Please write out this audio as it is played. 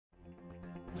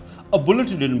A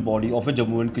bullet-ridden body of a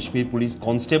Jammu and Kashmir police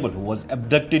constable who was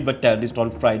abducted by terrorists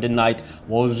on Friday night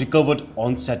was recovered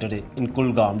on Saturday in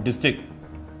Kulgam district.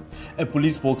 A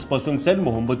police spokesperson said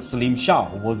Mohammad Saleem Shah,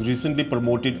 who was recently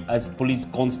promoted as police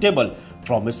constable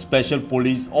from a special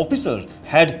police officer,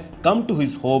 had come to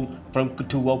his home from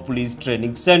Kathua police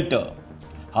training center.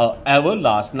 However,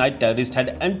 last night terrorists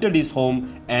had entered his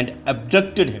home and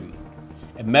abducted him.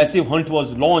 A massive hunt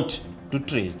was launched to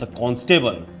trace the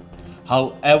constable.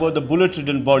 However, the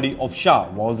bullet-ridden body of Shah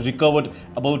was recovered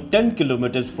about 10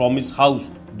 kilometers from his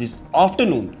house this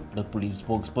afternoon, the police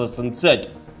spokesperson said.